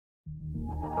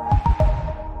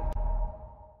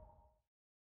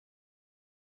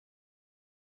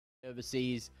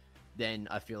overseas, then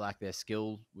I feel like their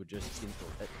skill would just,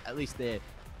 at least their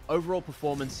overall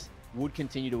performance would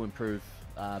continue to improve.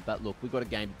 But look, we've got a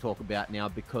game to talk about now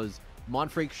because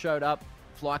Mindfreak showed up,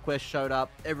 FlyQuest showed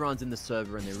up, everyone's in the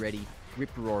server and they're ready,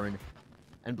 rip-roaring,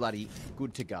 and bloody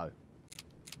good to go.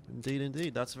 Indeed,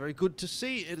 indeed. That's very good to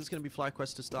see. It is going to be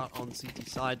FlyQuest to start on CT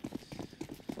side.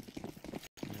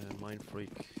 Mindfreak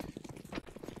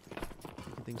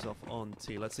kicking things off on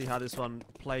T. Let's see how this one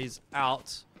plays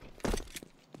out.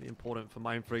 Be important for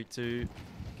Mindfreak to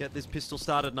get this pistol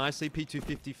started nicely.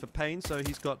 P250 for Pain, so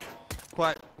he's got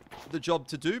quite the job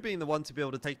to do, being the one to be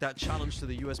able to take that challenge to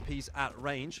the USPs at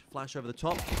range. Flash over the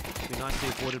top. Be nicely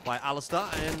avoided by Alistair,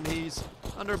 and he's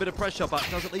under a bit of pressure, but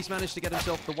does at least manage to get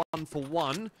himself the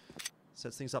 1-for-1.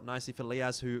 Sets things up nicely for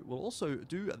Liaz, who will also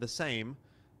do the same.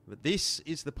 But this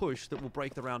is the push that will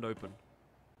break the round open.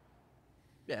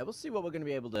 Yeah, we'll see what we're going to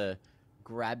be able to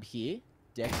grab here.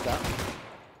 Dexter.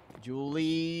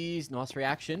 Julie's nice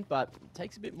reaction, but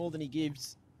takes a bit more than he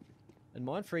gives. And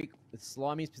Mindfreak with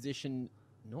Slimy's position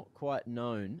not quite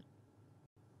known.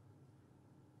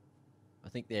 I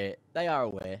think they are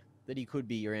aware that he could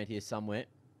be around here somewhere.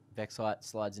 Vexite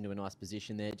slides into a nice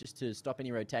position there just to stop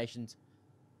any rotations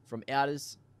from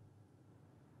outers.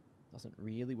 Doesn't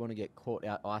really want to get caught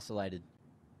out isolated.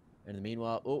 And in the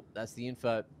meanwhile, oh, that's the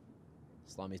info.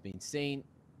 Slimy's been seen.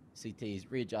 CT's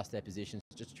readjust their positions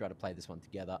just to try to play this one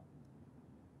together.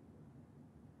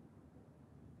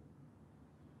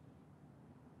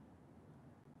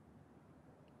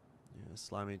 Yeah,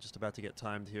 Slimy just about to get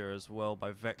timed here as well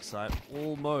by Vexite.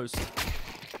 Almost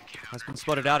has been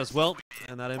spotted out as well.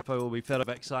 And that info will be fed to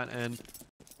Vexite, and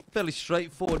fairly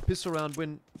straightforward pistol round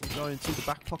win going into the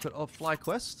back pocket of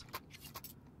FlyQuest.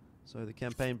 So the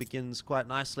campaign begins quite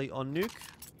nicely on Nuke.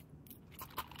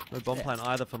 No bomb plan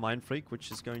either for Mindfreak,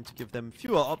 which is going to give them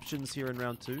fewer options here in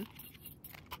round 2.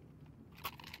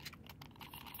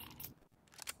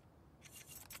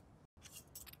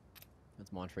 That's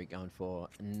Mindfreak going for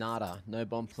nada. No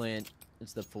bomb plan.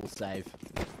 It's the full save.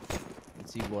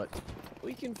 Let's see what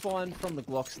we can find from the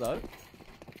Glocks though.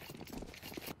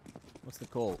 What's the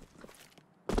call?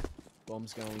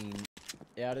 Bombs going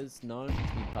outers. No.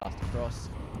 Being passed across.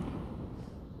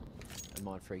 And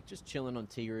Mindfreak just chilling on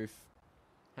T-roof.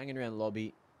 Hanging around the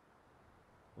lobby.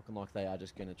 Looking like they are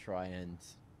just going to try and...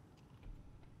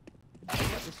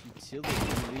 This utility.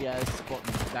 Liaz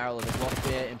spotting the barrel of the Glock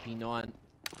there. MP9.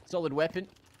 Solid weapon.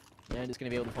 And it's going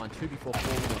to be able to find 2 before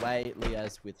falling away.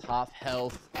 Liaz with half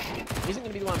health. Isn't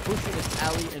going to be the one pushing. It's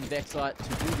Ali and Vexite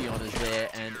to do the honors there.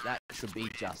 And that should be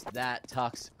just that.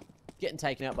 Tux getting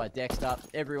taken out by Dexter.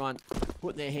 Everyone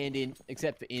putting their hand in,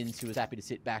 except for Inns, who was happy to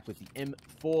sit back with the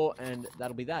M4. And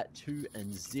that'll be that.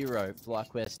 2-0.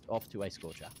 FlyQuest off to a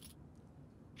scorcher.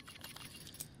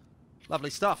 Lovely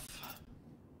stuff.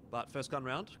 But first gun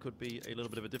round could be a little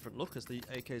bit of a different look, as the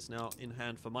AK is now in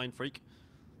hand for Mindfreak.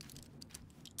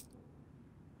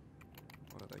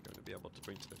 What are they going to be able to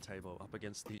bring to the table up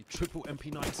against the triple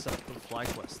MP9 set from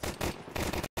FlyQuest?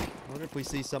 I wonder if we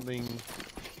see something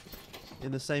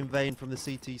in the same vein from the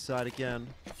CT side again.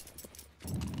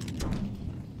 Looks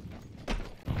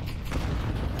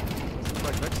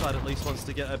like Vexite at least wants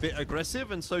to get a bit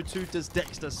aggressive, and so too does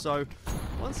Dexter. So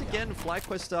once again,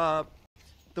 FlyQuest are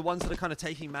the ones that are kind of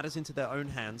taking matters into their own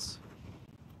hands.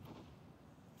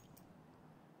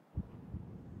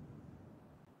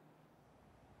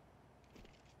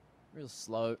 Real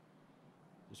slow.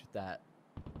 Just with that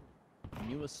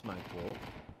newer smoke wall.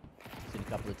 Seen a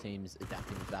couple of teams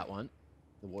adapting to that one.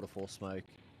 The waterfall smoke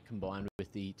combined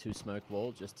with the 2 smoke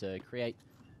wall just to create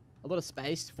a lot of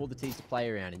space for the teams to play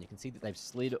around. And you can see that they've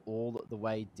slid all the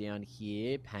way down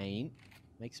here. Payne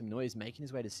makes some noise, making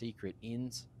his way to secret.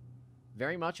 Inns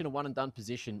very much in a one and done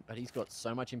position, but he's got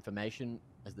so much information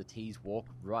as the T's walk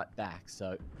right back.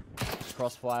 So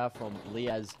crossfire from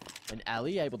Liaz and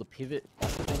Ali, able to pivot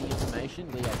off of any information.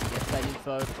 Liaz gets that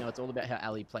info. Now it's all about how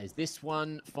Ali plays this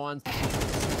one. Finds the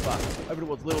super over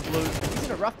towards Little Blue. He's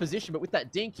in a rough position, but with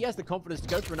that dink, he has the confidence to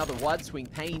go for another wide swing.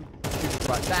 Payne shoots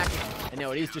right back. And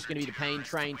now it is just going to be the Payne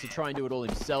train to try and do it all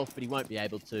himself, but he won't be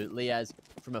able to. Liaz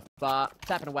from afar,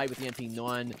 tapping away with the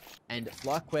MP9, and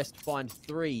FlyQuest find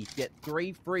 3, get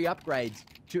 3 free upgrades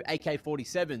to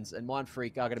AK-47s, and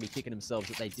Mindfreak are going to be kicking themselves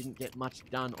that they didn't get much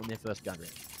done on their first gun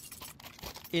round.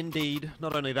 Indeed.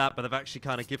 Not only that, but they've actually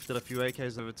kind of gifted a few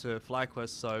AKs over to FlyQuest,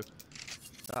 so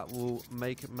that will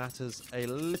make matters a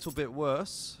little bit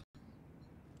worse.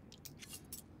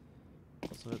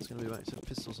 So it's going to be back to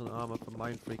pistols and armor for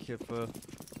Mindfreak here for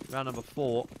round number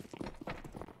 4.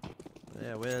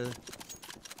 Yeah, we're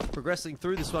progressing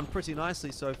through this one pretty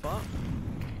nicely so far.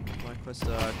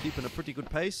 FlyQuest keeping a pretty good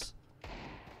pace.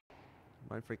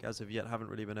 Mindfreak, as of yet, haven't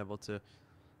really been able to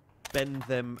bend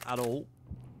them at all.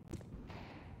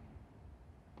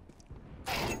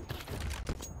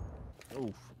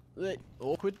 Oof.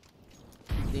 Awkward.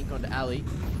 Dink onto Ali.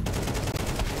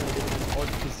 Odd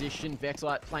position.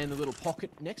 Vexlight playing the little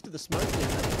pocket next to the smoke there.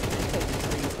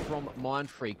 From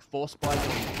Mindfreak. Force spike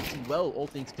pretty well, all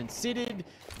things considered.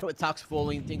 But with Tux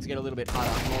falling, things get a little bit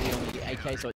harder. Molly on the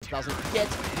AK, so it doesn't get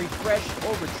refreshed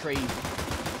or retrieved.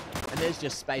 And there's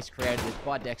just space created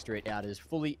by Dexter at Outers,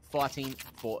 fully fighting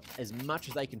for as much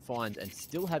as they can find, and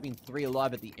still having 3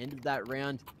 alive at the end of that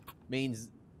round means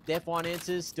their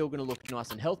finances still going to look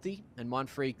nice and healthy, and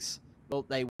Mindfreaks, well,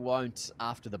 they won't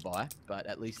after the bye, but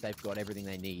at least they've got everything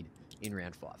they need in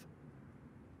round 5.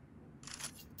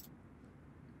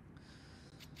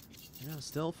 Yeah,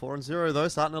 still 4-0 though,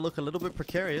 starting to look a little bit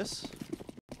precarious.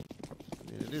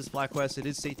 I mean, it is FlyQuest, it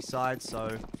is CT side, so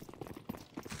I'm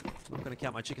not going to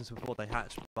count my chickens before they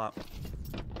hatch, but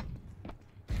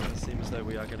it seems though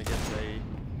we are going to get a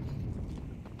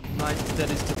night that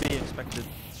is to be expected.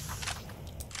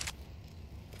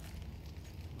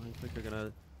 I think we're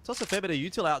going to toss a fair bit of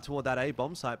util out toward that A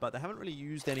bomb site, but they haven't really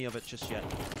used any of it just yet.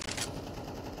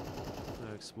 Going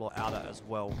to explore outer as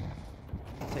well.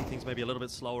 Take things maybe a little bit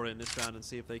slower in this round and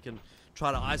see if they can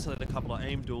try to isolate a couple of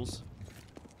aim duels.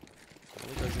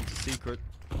 It goes into secret.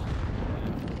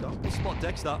 We'll spot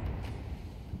Dexter.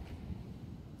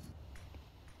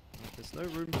 There's no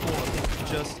room for it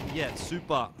just yet.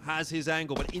 Super has his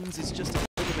angle, but Inns is just a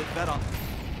little bit better.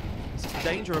 It's a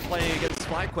danger of playing against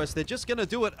FlyQuest. They're just going to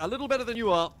do it a little better than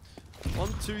you are.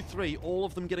 1, 2, 3, all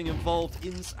of them getting involved.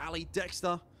 Inns, Ali,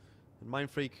 Dexter, and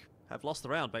Mindfreak have lost the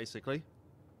round, basically.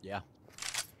 Yeah.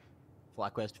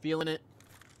 FlyQuest feeling it,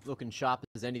 looking sharp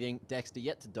as anything. Dexter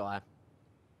yet to die,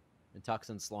 and Tux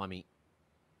and Slimy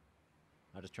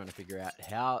are just trying to figure out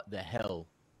how the hell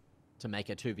to make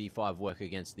a 2v5 work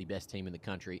against the best team in the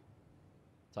country.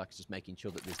 Tux just making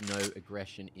sure that there's no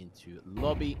aggression into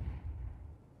lobby.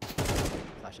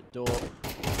 Flash at door.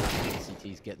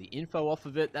 CTs get the info off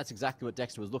of it. That's exactly what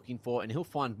Dexter was looking for, and he'll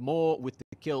find more with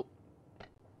the kill.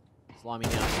 Slimy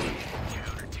now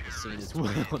seen as well.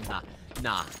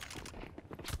 Nah.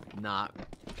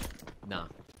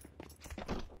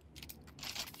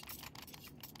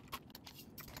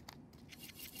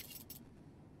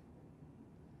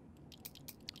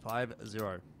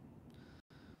 5-0.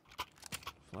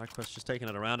 FlyQuest just taking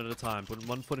it a round at a time, putting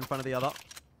one foot in front of the other.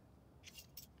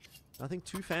 Nothing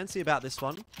too fancy about this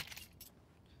one.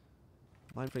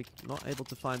 Mindfreak not able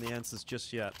to find the answers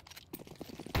just yet.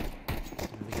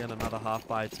 And again, another half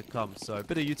buy to come. So a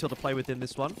bit of util to play with in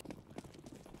this one.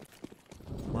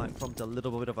 Might prompt a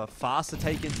little bit of a faster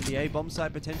take into the A-bomb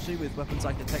side potentially with weapons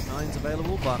like the Tech 9s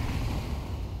available, but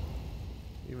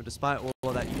even despite all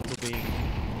of that util being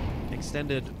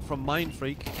extended from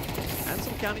Mindfreak and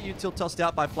some counter util tossed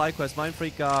out by FlyQuest,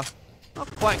 Mindfreak are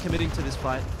not quite committing to this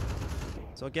fight.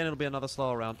 So again, it'll be another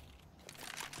slower round.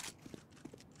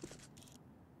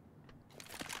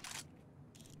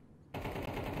 Right,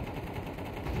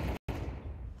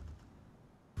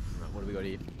 what do we got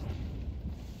here?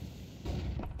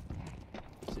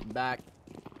 Sitting back.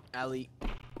 Ali.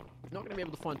 Not going to be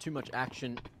able to find too much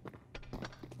action.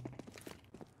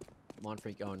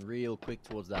 Mindfreak going real quick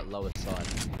towards that lower side.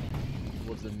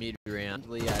 Towards the mid-round.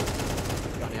 Leo's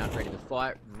going out, ready to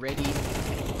fight. Ready.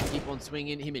 Keep on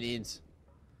swinging. Him and Inns.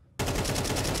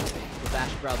 The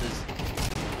Bash brothers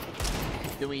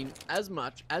doing as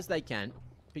much as they can.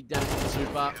 Big damage from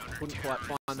Super. Couldn't quite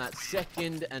find that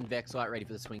second. And Vexlight ready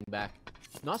for the swing back.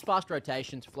 Nice fast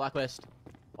rotations. FlyQuest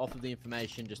off of the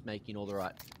information, just making all the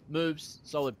right moves.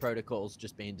 Solid protocols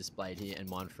just being displayed here. And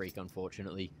Mindfreak,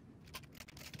 unfortunately.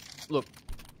 Look,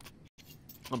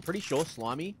 I'm pretty sure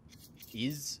Slimy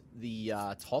is the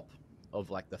top of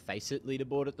like the Face It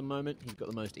leaderboard at the moment. He's got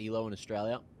the most elo in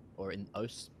Australia, or in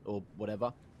OS, or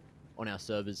whatever, on our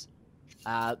servers.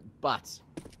 But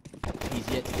he's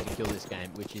yet to get a kill this game,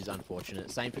 which is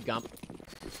unfortunate. Same for Gump.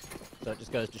 So it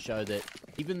just goes to show that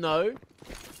even though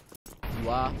you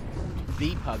are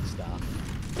the Pug Star,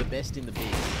 the best in the biz,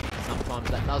 sometimes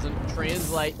that doesn't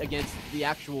translate against the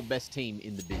actual best team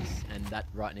in the biz, and that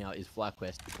right now is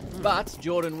FlyQuest. But,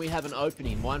 Jordan, we have an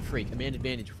opening. Mindfreak, command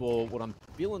advantage for what I'm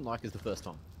feeling like is the first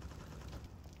time.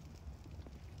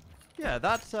 Yeah,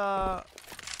 that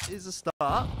is a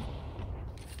start.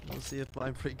 We'll see if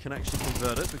Mindfreak can actually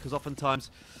convert it, because oftentimes,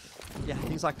 yeah,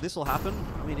 things like this will happen.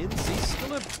 I mean, Inns, he's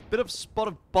still a bit of spot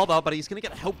of bother, but he's going to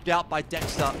get helped out by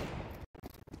Dexter.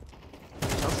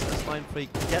 Just as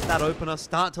Mindfreak get that opener,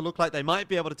 start to look like they might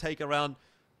be able to take a round.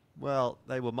 Well,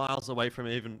 they were miles away from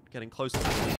even getting close to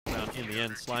the round in the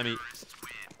end. Slimy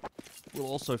will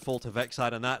also fall to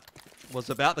Vexide, and that was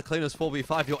about the cleanest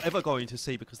 4v5 you're ever going to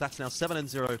see, because that's now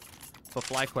 7-0 for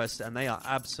FlyQuest, and they are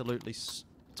absolutely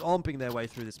stomping their way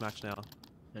through this match now.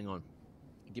 Hang on.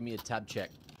 Give me a tab check.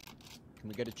 Can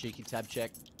we get a cheeky tab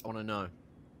check? I want to know.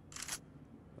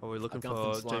 Are we looking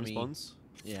for James Bonds?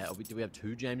 Yeah, do we have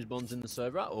 2 James Bonds in the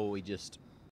server, or we just...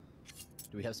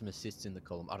 Do we have some assists in the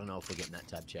column? I don't know if we're getting that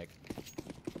tab check.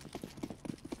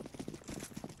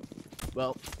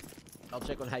 Well, I'll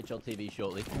check on HLTV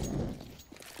shortly.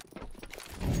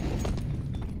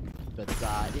 But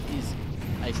it is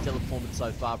a stellar performance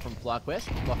so far from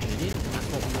FlyQuest, locking it in, and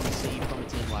that's what we want to see from a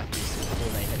team like this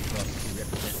before they head across to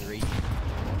represent the region.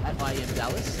 At IEM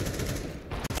Dallas,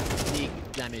 big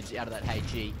damage out of that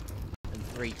HE, and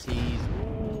 3 Ts.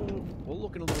 Ooh, all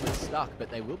looking a little bit stuck, but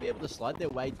they will be able to slide their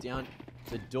way down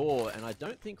the door, and I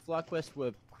don't think FlyQuest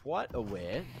were quite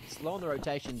aware. Slow on the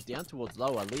rotation down towards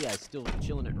lower. Leo still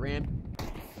chilling at ramp.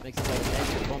 Makes his way to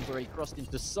Dexter. The bomb's already crossed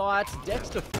into sight.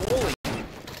 Dexter falling.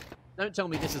 Don't tell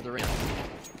me this is the round.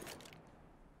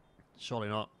 Surely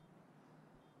not.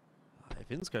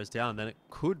 If Inns goes down, then it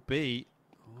could be...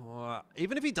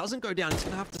 even if he doesn't go down, he's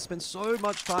going to have to spend so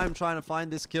much time trying to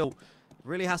find this kill.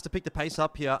 Really has to pick the pace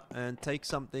up here and take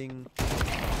something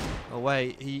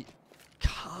away. He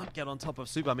can't get on top of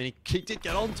Super. I mean, he did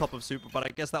get on top of Super, but I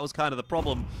guess that was kind of the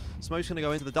problem. Smoke's going to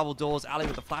go into the double doors. Ali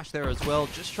with the flash there as well.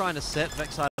 Just trying to set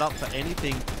Vexide up for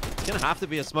anything. It's going to have to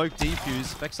be a smoke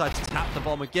defuse. Vexide tapped the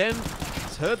bomb again.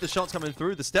 He's heard the shots coming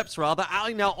through, the steps rather.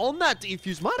 Ali now on that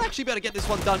defuse. Might actually be able to get this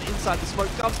one done inside the smoke.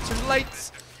 Comes too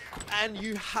late. And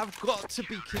you have got to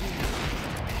be kidding me.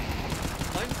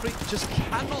 Mindfreak just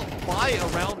cannot buy a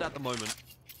round at the moment.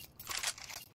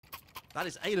 That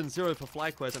is 8-0 for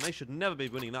FlyQuest, and they should never be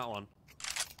winning that one.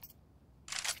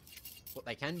 What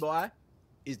they can buy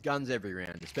is guns every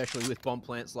round, especially with bomb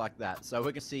plants like that. So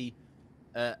we're going to see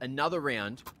another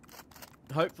round,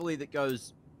 hopefully that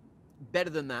goes better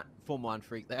than that for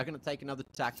Mindfreak. They are going to take another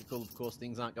tactical. Of course,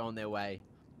 things aren't going their way.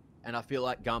 And I feel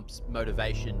like Gump's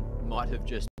motivation might have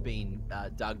just been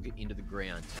dug into the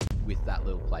ground with that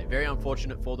little play. Very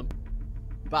unfortunate for them.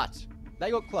 But they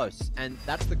got close, and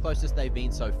that's the closest they've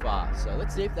been so far. So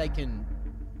let's see if they can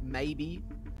maybe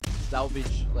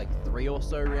salvage like 3 or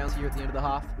so rounds here at the end of the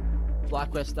half.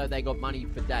 FlyQuest, though, they got money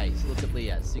for days. Look at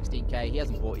Liaz, 16k. He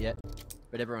hasn't bought yet,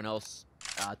 but everyone else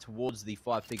towards the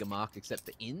 5-figure mark except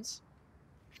for Inns.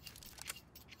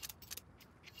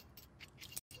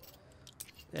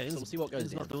 Yeah, so we'll see what goes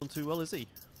He's not doing too well, is he?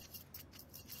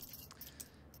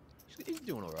 He's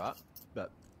doing all right, but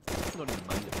not in the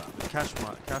money department.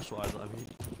 Cash-wise, I mean.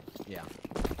 Yeah.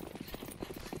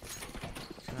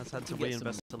 Has had to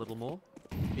reinvest a little more.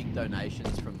 Big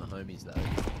donations from the homies, though.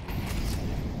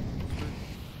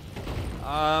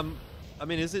 I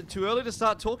mean, is it too early to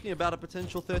start talking about a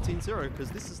potential 13-0?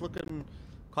 Because this is looking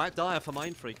quite dire for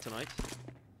Mindfreak tonight.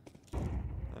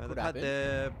 They've had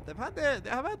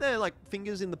their like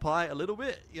fingers in the pie a little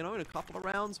bit, you know, in a couple of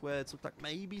rounds where it's looked like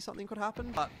maybe something could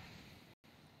happen, but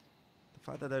the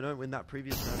fact that they don't win that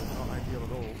previous round is not ideal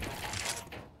at all.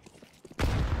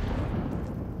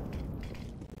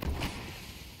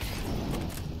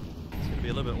 It's going to be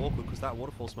a little bit awkward because that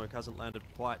waterfall smoke hasn't landed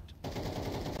quite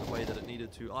the way that it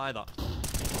needed to either.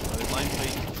 So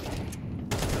Mindfreak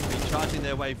have been charging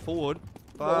their way forward,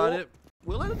 but it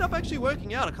will end up actually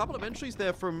working out. A couple of entries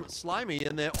there from Slimy,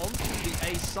 and they're onto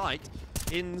the A site.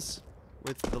 Inns,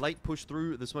 with the late push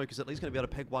through the smoke, is at least going to be able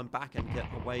to peg one back and get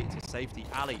away to safety.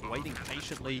 Ali waiting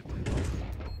patiently,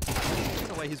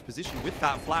 taking away his position with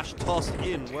that flash tossed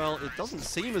in. Well, it doesn't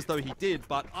seem as though he did,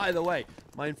 but either way,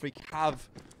 Mindfreak have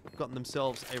gotten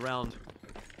themselves a round.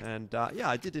 And yeah,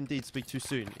 I did indeed speak too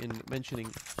soon in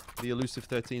mentioning the elusive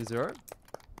 13-0.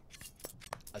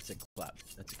 That's a clap.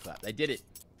 That's a clap. They did it.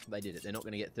 They did it. They're not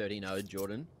going to get 13-0,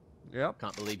 Jordan. Yep.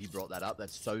 Can't believe you brought that up.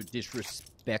 That's so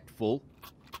disrespectful.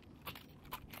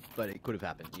 But it could have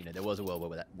happened. You know, there was a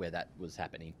world where that was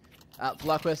happening.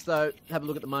 FlyQuest, though, have a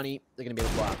look at the money. They're going to be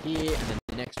able to buy up here, and then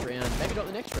the next round. Maybe not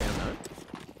the next round, though.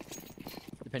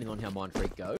 Depending on how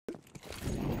Mindfreak go.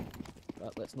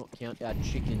 But let's not count our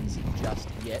chickens just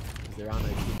yet, because there are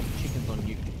no chickens on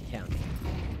Nuke to count.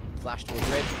 Flash towards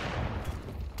red.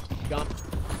 Gump.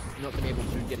 Not going to be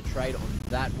able to get a trade on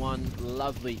that one.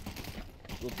 Lovely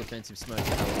little defensive smoke to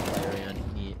have a play around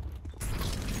here.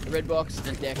 The red box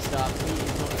and Dexter. He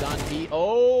is not done.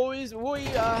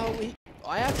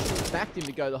 I actually backed him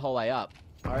to go the whole way up.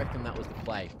 I reckon that was the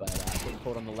play, but getting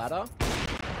caught on the ladder.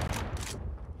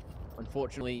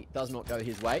 Unfortunately, does not go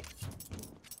his way.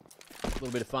 A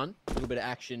little bit of fun, a little bit of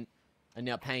action, and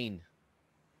now Payne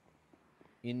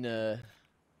in a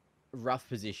rough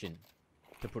position,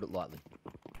 to put it lightly.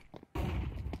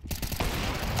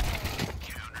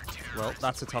 Well,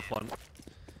 that's a tough one.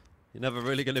 You're never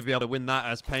really going to be able to win that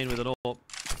as Pain with an AWP.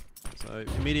 So,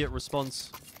 immediate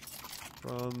response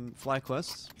from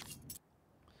FlyQuest.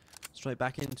 Straight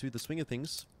back into the swing of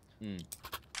things.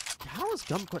 How has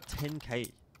Gump got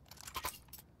 10k?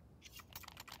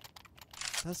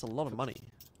 That's a lot of money.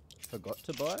 Forgot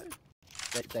to buy?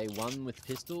 They won with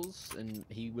pistols, and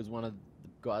he was one of the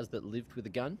guys that lived with a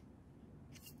gun.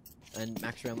 And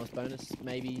max round loss bonus,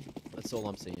 maybe. That's all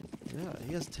I'm seeing. Yeah,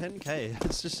 he has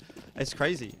 10k. It's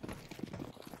crazy.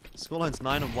 Scoreline's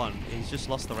 9-1. He's just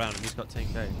lost the round and he's got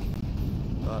 10k.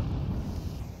 But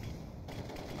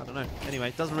I don't know. Anyway,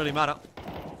 it doesn't really matter.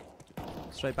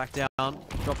 Straight back down.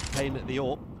 Drop Pain at the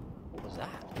AWP. What was that?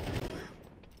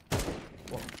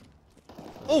 What?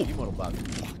 Oh! Model bug.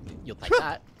 You'll take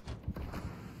that.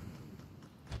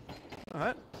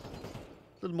 Alright.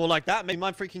 A little more like that. Maybe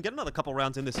Mindfreak can get another couple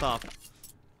rounds in this half.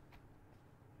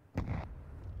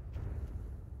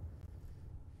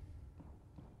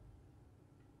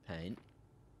 Pain.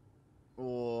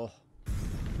 Oh.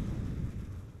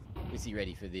 Is he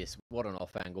ready for this? What an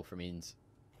off angle from Ins.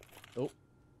 Oh.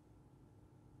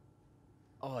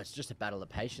 Oh, it's just a battle of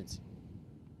patience.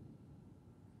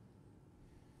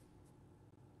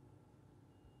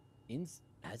 Ins,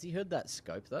 has he heard that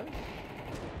scope though?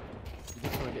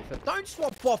 Don't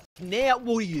swap off now!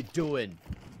 What are you doing?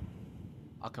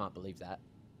 I can't believe that.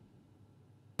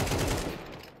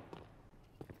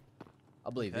 I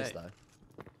believe this though.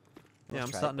 Yeah,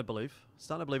 I'm starting to believe.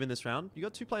 Starting to believe in this round. You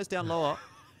got 2 players down lower.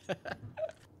 But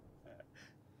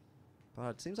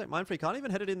it seems like Mindfreak can't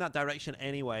even head it in that direction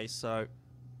anyway, so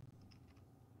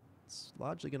it's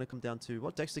largely going to come down to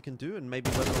what Dexter can do and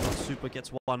maybe whether or not Super gets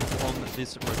one on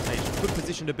this rotation. Good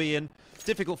position to be in.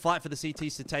 Difficult fight for the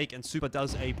CTs to take, and Super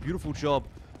does a beautiful job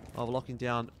of locking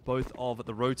down both of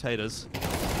the rotators.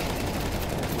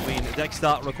 I mean,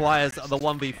 Dexter requires the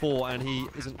 1v4, and he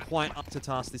isn't quite up to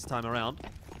task this time around.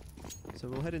 So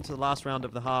we'll head into the last round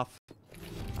of the half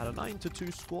at a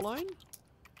 9-2 scoreline.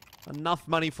 Enough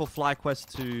money for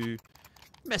FlyQuest to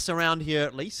mess around here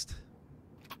at least.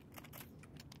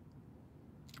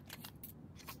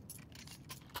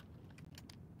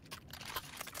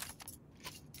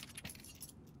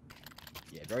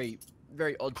 Yeah, very,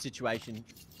 very odd situation.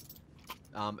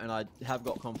 And I have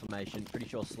got confirmation. Pretty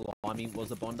sure Slimy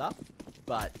was a bonder,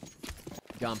 but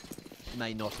Gump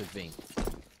may not have been.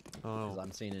 Because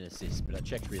I'm seeing an assist, but I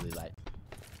checked really late.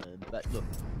 But look,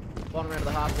 bottom round of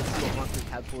the half, let's see what Mindfreak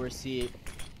have for us here.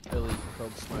 Early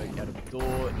frog smoke out of the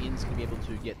door. In's going to be able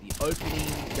to get the opening.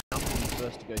 Gump will be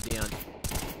first to go down.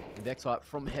 Vex Hype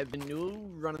from Heaven,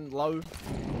 running low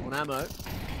on ammo.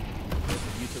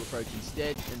 Util approach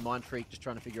instead, and Mindfreak just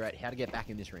trying to figure out how to get back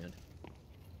in this round.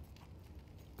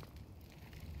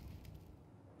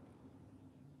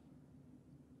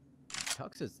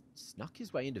 Tux has snuck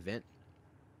his way into vent,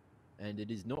 and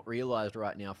it is not realized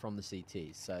right now from the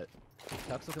CTs. So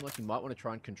Tux looking like he might want to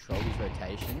try and control his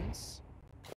rotations.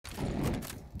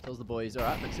 Tells the boys, all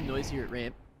right, make some noise here at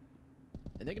ramp,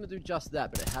 and they're going to do just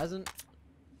that. But it hasn't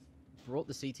brought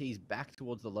the CTs back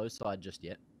towards the low side just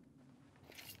yet,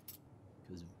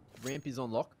 because ramp is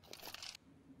on lock.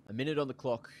 A minute on the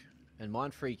clock, and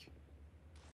Mindfreak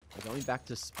are going back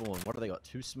to spawn. What have they got?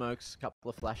 2 smokes, a couple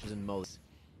of flashes, and mollies.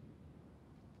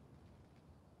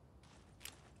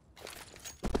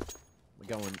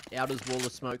 We're going out as wall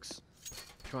of smokes,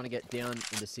 trying to get down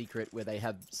into secret where they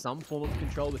have some form of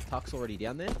control with Tux already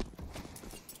down there.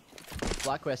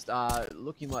 FlyQuest are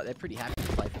looking like they're pretty happy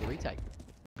to play for the retake.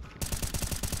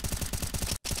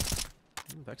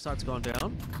 Backside's gone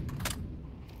down.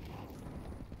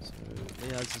 So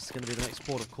Leaz is going to be the next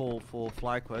port of call for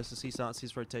FlyQuest as he starts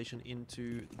his rotation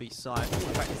into the side. In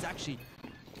fact, he's actually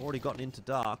already gotten into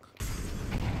dark.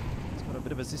 Got a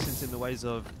bit of assistance in the ways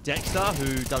of Dexter,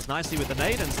 who does nicely with the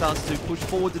nade and starts to push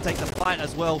forward to take the fight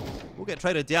as well. We'll get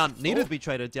traded down. Needed to be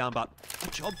traded down, but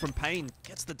good job from Pain.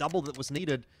 Gets the double that was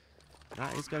needed.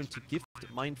 That is going to gift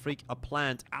Mindfreak a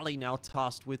plant. Ali now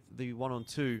tasked with the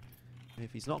 1-on-2.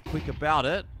 If he's not quick about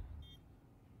it,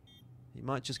 he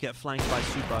might just get flanked by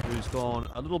Super, who's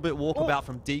gone a little bit walkabout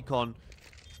from Decon.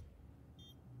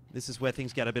 This is where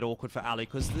things get a bit awkward for Ali,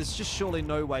 because there's just surely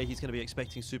no way he's going to be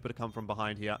expecting Super to come from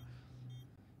behind here.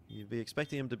 You'd be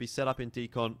expecting him to be set up in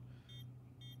Decon.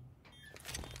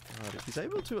 Right, if he's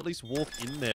able to at least walk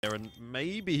in there, and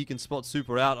maybe he can spot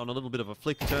Super out on a little bit of a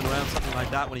flick, turn around, something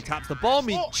like that. When he taps the bomb,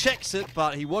 he checks it,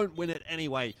 but he won't win it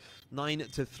anyway.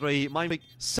 9-3. Mindfreak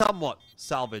somewhat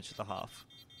salvage the half.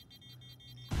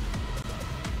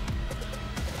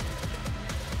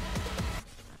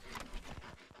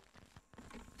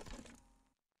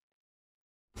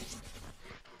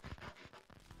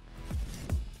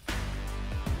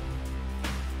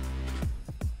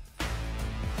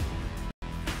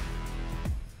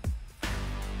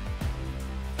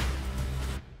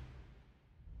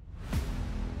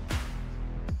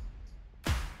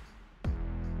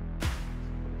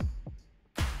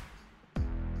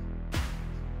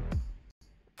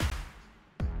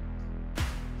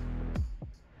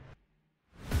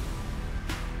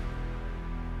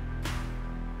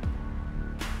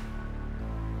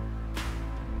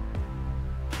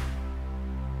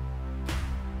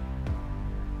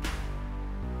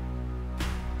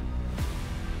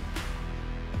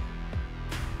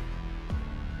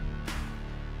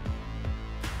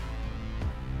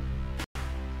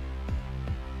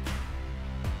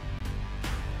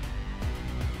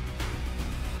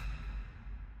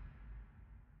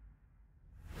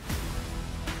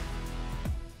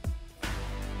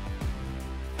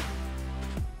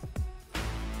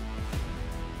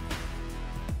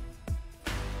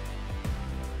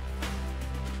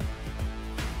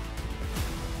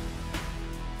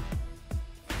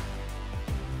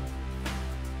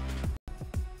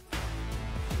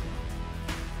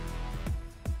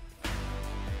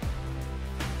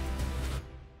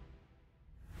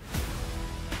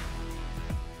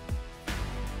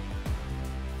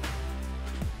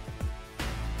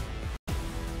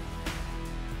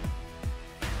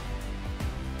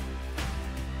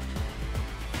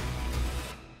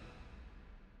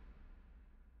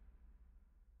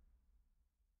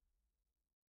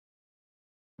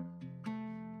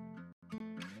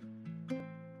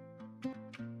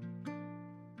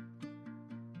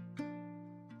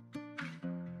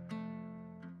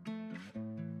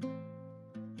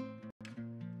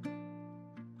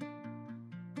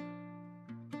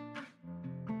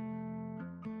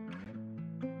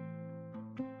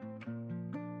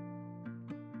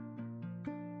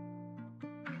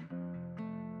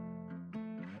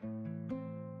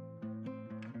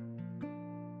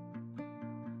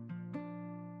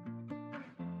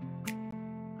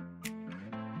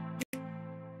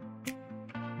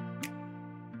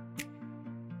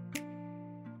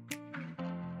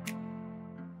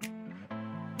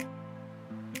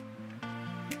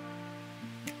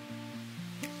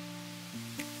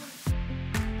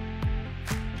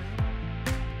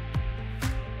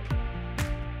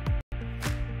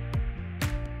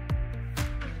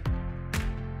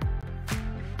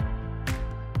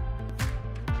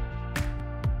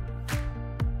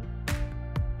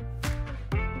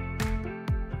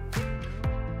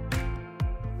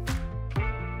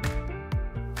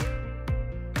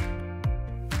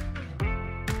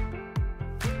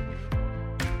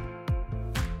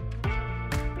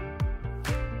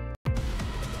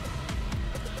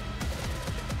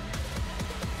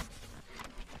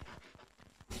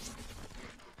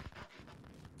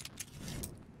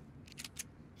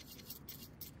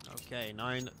 Okay,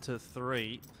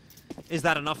 9-3. Is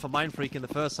that enough for Mindfreak in the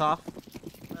first half?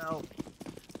 Well,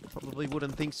 probably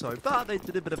wouldn't think so, but they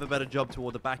did a bit of a better job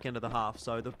toward the back end of the half,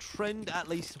 so the trend at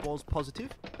least was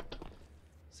positive.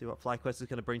 See what FlyQuest is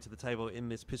going to bring to the table in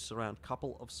this pistol round.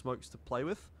 Couple of smokes to play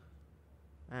with,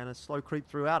 and a slow creep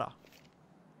through outer.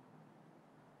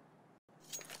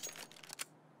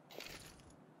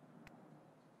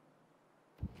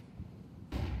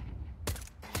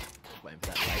 Waiting for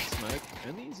that late smoke.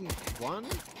 Only using one.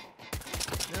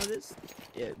 Now there's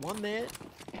one there.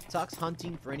 Tuck's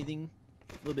hunting for anything.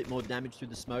 A little bit more damage through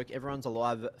the smoke. Everyone's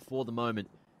alive for the moment.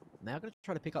 Now going to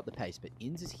try to pick up the pace, but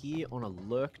Inns is here on a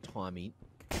lurk timing.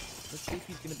 Let's see if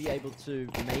he's going to be able to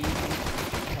maybe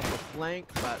have a flank,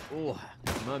 but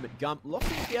at the moment, Gump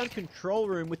locking down control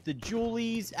room with the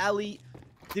Julies. Ali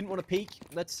didn't want to peek.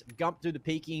 Let's Gump do the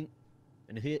peeking,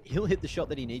 and he'll hit the shot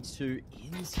that he needs to.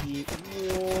 Inns here.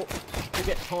 Whoa. He'll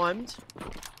get timed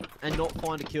and not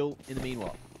find a kill in the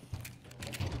meanwhile.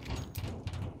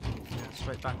 Yeah,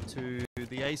 straight back to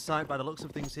the A site by the looks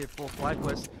of things here for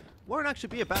FlyQuest. Won't actually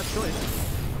be a bad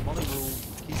choice. Molly will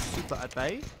keep Super at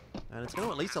bay, and it's going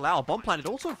to at least allow a bomb plant. It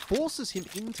also forces him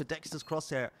into Dexter's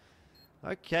crosshair.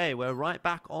 Okay, we're right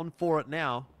back on for it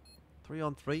now.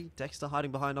 3-on-3. Dexter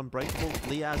hiding behind Unbreakable.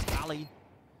 Liaz, Ali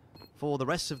for the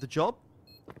rest of the job.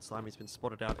 Slimy's been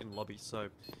spotted out in lobby, so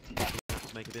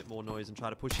to make a bit more noise and try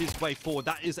to push his way forward.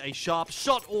 That is a sharp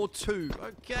shot or two.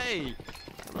 Okay,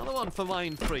 another one for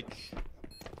Mindfreak.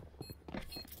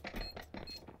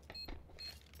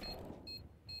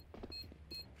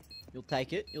 You'll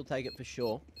take it. You'll take it for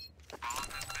sure.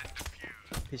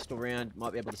 Pistol round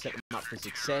might be able to set them up for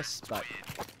success, but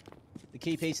the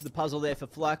key piece of the puzzle there for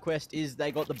FlyQuest is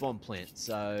they got the bomb plant,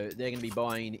 so they're going to be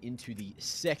buying into the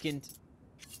second.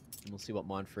 And we'll see what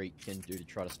Mindfreak can do to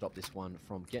try to stop this one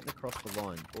from getting across the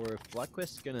line. Or if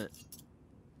FlyQuest's going to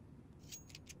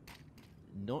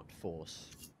not force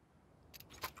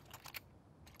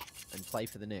and play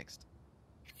for the next.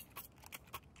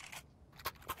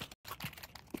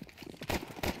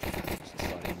 Just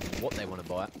deciding what they want to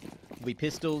buy. It'll be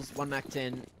pistols, 1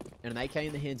 MAC-10, and an AK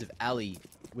in the hands of Ali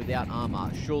without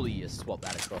armor. Surely you swap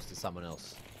that across to someone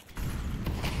else.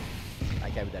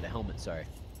 AK without a helmet, sorry.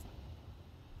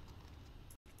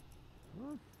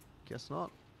 Guess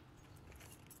not.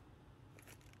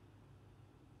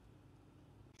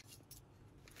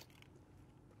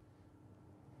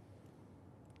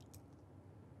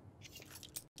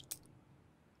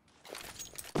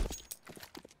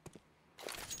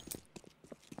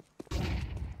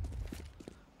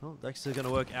 Well, Dexter's going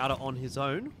to work out on his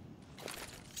own.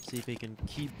 See if he can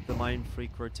keep the Mindfreak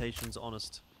rotations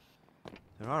honest.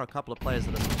 There are a couple of players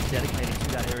that are dedicated to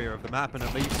that area of the map, and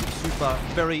it leaves Super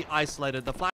very isolated.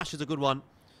 The flash is a good one.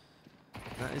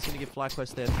 That is going to give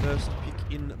FlyQuest their first pick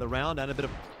in the round and a bit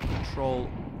of control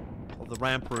of the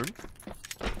ramp room.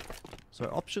 So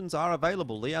options are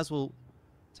available. Liaz will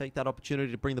take that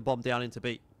opportunity to bring the bomb down into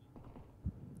B.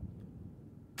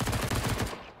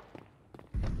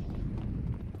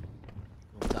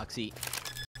 Duxie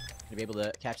going to be able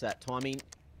to catch that timing.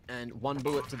 And 1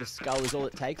 bullet to the skull is all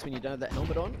it takes when you don't have that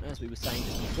helmet on, as we were saying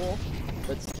just before.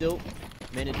 But still,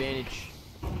 man advantage.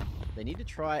 They need to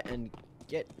try and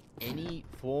get any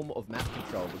form of map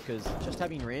control, because just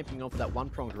having ramping off that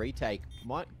one-pronged retake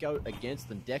might go against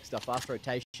them. Dexter, fast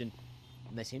rotation, and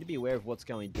they seem to be aware of what's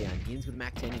going down. Inns with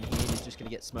MAC-10 in hand is just going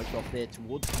to get smoked off there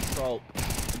towards control.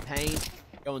 And Payne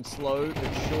going slow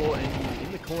but sure, and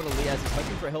in the corner, Liaz is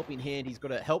hoping for a helping hand. He's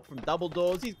got a help from double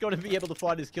doors. He's got to be able to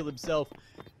find his kill himself.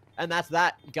 And that's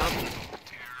that. Gump,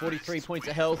 43 points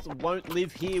of health, won't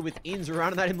live here with Inns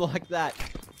running at him like that.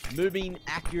 Moving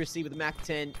accuracy with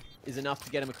MAC-10 is enough to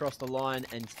get him across the line,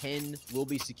 and 10 will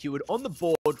be secured on the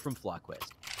board from FlyQuest.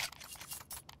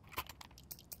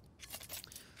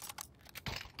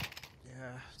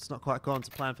 Yeah, it's not quite gone to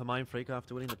plan for Mindfreak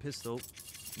after winning the pistol.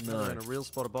 No. They're in a real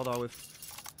spot of bother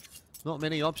with not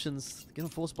many options. They're going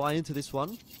to force buy into this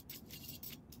one.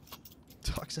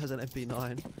 Tux has an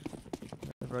MP9.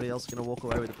 Everybody else is going to walk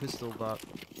away with a pistol, but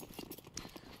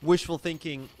wishful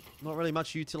thinking. Not really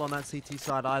much util on that CT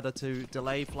side either to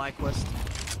delay FlyQuest.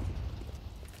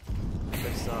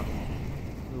 Dexter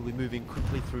will be moving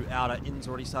quickly through outer. Inns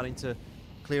already starting to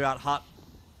clear out hut.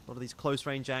 A lot of these close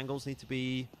range angles need to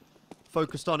be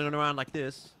focused on in and around like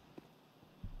this.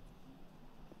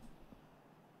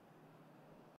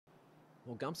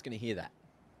 Well, Gump's going to hear that.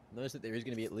 Knows that there is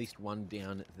going to be at least one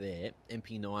down there.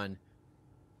 MP9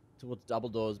 towards double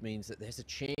doors means that there's a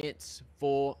chance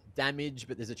for damage,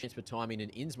 but there's a chance for timing,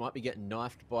 and Inns might be getting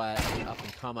knifed by an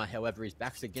up-and-comer. However, his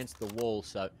back's against the wall,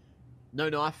 so no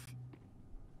knife,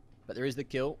 but there is the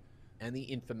kill, and the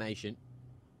information.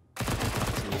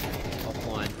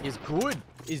 Offline is good.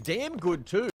 Is damn good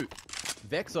too.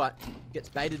 Vexite gets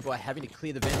baited by having to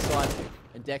clear the vent side.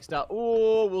 And Dexter,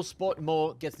 oh, will spot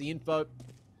more. Gets the info.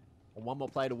 And one more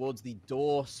play towards the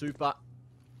door. Super.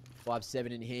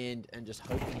 5-7 in hand. And just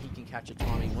hoping he can catch a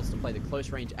timing. Wants to play the close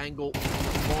range angle.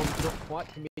 Bomb's not quite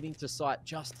committing to sight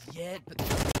just yet. But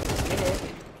yeah.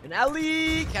 And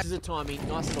Ali catches a timing.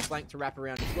 Nice little flank to wrap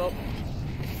around as well.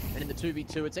 And in the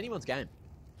 2v2, it's anyone's game.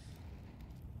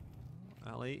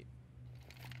 Ali,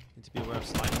 need to be aware of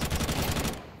sight.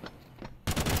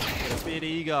 A bit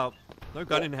eager. No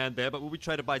gun in hand there, but will be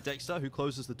traded by Dexter, who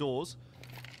closes the doors.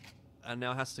 And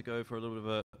now has to go for a little bit of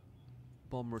a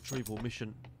bomb retrieval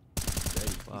mission.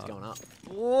 He's going up.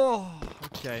 Oh,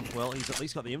 okay. Well, he's at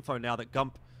least got the info now that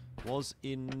Gump was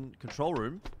in control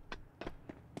room.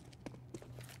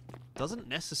 Doesn't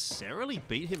necessarily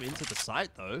beat him into the site,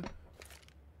 though.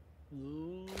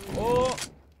 Oh!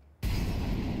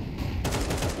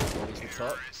 The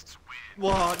top.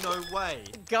 Whoa, no way.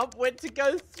 Gump went to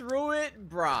go through it,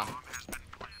 bruh.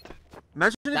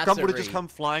 Imagine if That's Gump a would have just read. come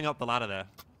flying up the ladder there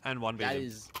and one beat That him.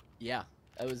 is, yeah.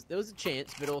 There was a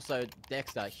chance, but also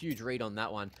Dexter, huge read on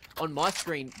that one. On my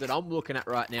screen that I'm looking at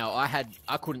right now,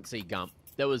 I couldn't see Gump.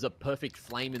 There was a perfect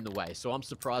flame in the way, so I'm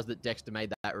surprised that Dexter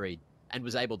made that read and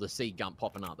was able to see Gump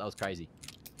popping up. That was crazy.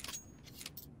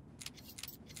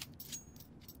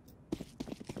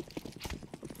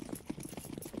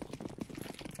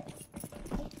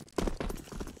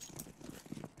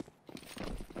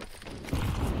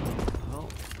 Well,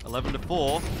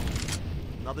 11-4.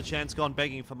 Another chance gone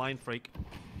begging for Mindfreak.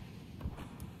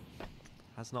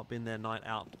 Has not been their night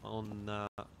out on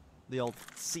the old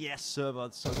CS server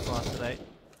so far today.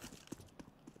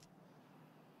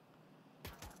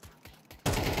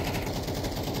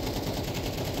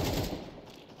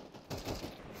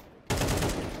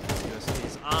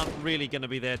 USPs aren't really going to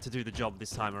be there to do the job this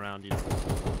time around, you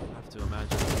have to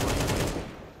imagine.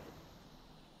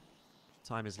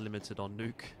 Time is limited on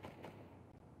Nuke.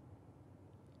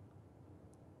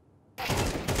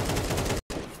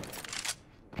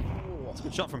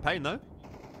 Good shot from Payne, though.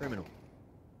 Criminal.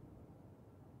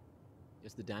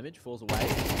 Just the damage falls away.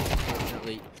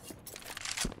 Unfortunately,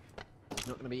 there's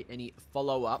not going to be any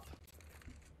follow-up.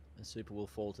 And Super will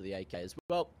fall to the AK as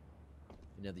well.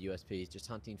 And now the USP is just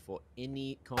hunting for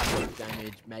any kind of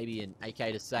damage. Maybe an AK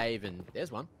to save, and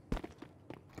there's one.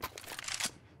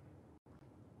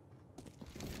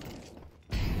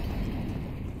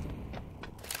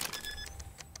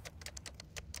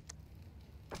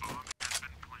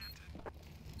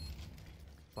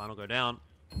 Final go down.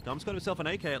 Gump's got himself an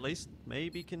AK at least.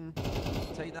 Maybe can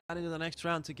take that into the next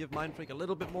round to give Mindfreak a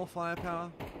little bit more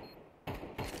firepower.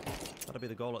 That'll be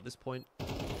the goal at this point.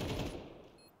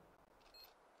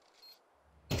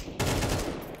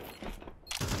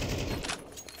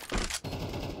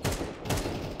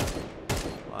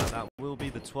 Well, that will be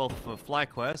the 12th for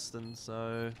FlyQuest, and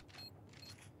so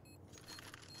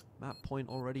map point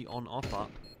already on offer.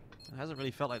 It hasn't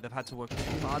really felt like they've had to work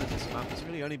too hard in this map. It's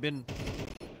really only been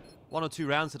 1 or 2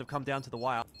 rounds that have come down to the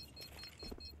wire.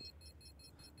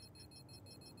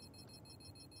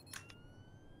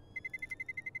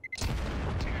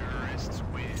 Terrorists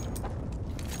win.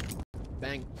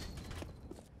 Bang.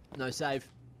 No save.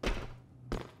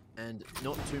 And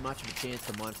not too much of a chance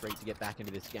for Mindfreak to get back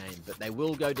into this game. But they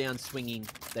will go down swinging.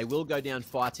 They will go down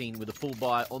fighting with a full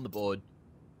buy on the board.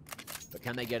 But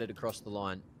can they get it across the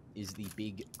line is the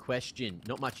big question.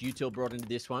 Not much util brought into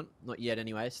this one. Not yet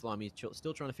anyway. Slimy's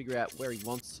still trying to figure out where he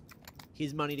wants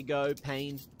his money to go.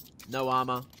 Payne, no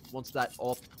armor. Wants that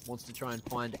off. Wants to try and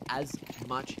find as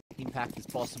much impact as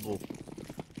possible.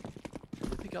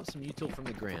 We'll pick up some util from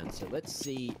the ground. So let's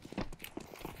see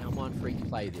how Mindfreak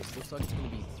play this. Looks like it's going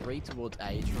to be 3 towards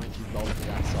A, trying to roll to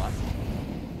that side.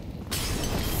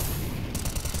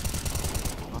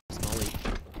 Nice molly.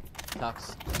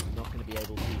 Tucks not going to be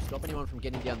able to stop anyone from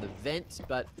getting down the vent,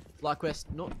 but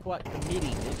FlyQuest not quite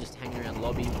committing. They're just hanging around the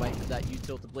lobby, waiting for that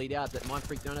util to bleed out that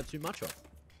Mindfreak don't have too much of.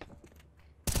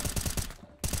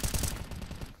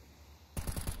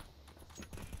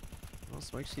 Well,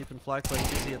 Smoke's keeping FlyQuest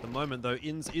busy at the moment, though.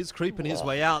 Inns is creeping his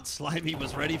way out. Slimy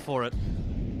was ready for it.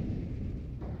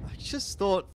 I just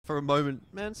thought for a moment,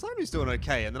 man, Slimy's doing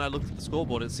okay, and then I looked at the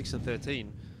scoreboard at 6 and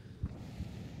 13.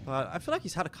 But I feel like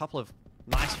he's had a couple of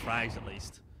nice frags at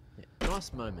least. Yeah,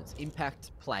 nice moments.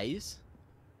 Impact plays,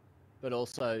 but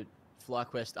also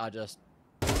FlyQuest are just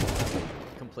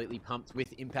completely pumped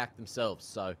with impact themselves.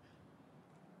 So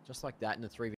just like that in a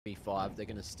 3v5, they're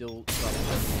going to still try to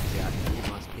work things out. Really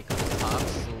nice pick on the park.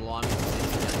 Slimy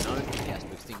unknown. He has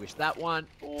to extinguish that one.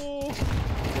 Oh,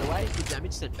 get away. Good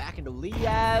damage sent back into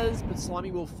Liaz, but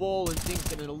Slimy will fall and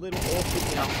think in a little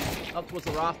awkward now. Up towards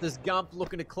the rafters. Gump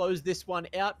looking to close this one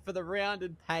out for the round,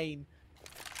 and Payne.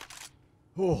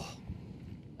 Oh,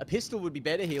 a pistol would be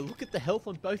better here. Look at the health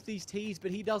on both these Ts,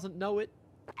 but he doesn't know it.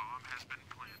 Bomb has been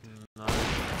planted. No.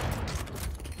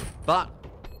 But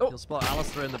he'll spot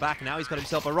Alistair in the back. Now he's got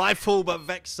himself a rifle, but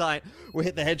Vexite will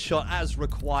hit the headshot as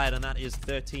required, and that is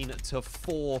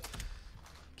 13-4.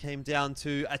 Came down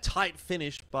to a tight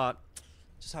finish, but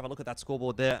just have a look at that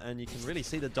scoreboard there, and you can really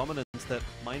see the dominance that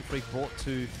Mindfreak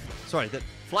that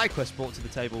FlyQuest brought to the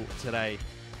table today.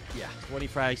 Yeah, 20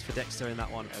 frags for Dexter in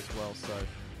that one as well. So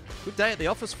good day at the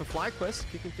office for FlyQuest,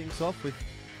 kicking things off with,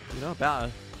 about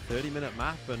a 30-minute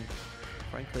map, and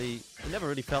frankly, it never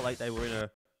really felt like they were in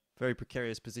a very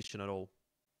precarious position at all.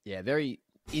 Yeah, very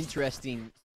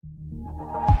interesting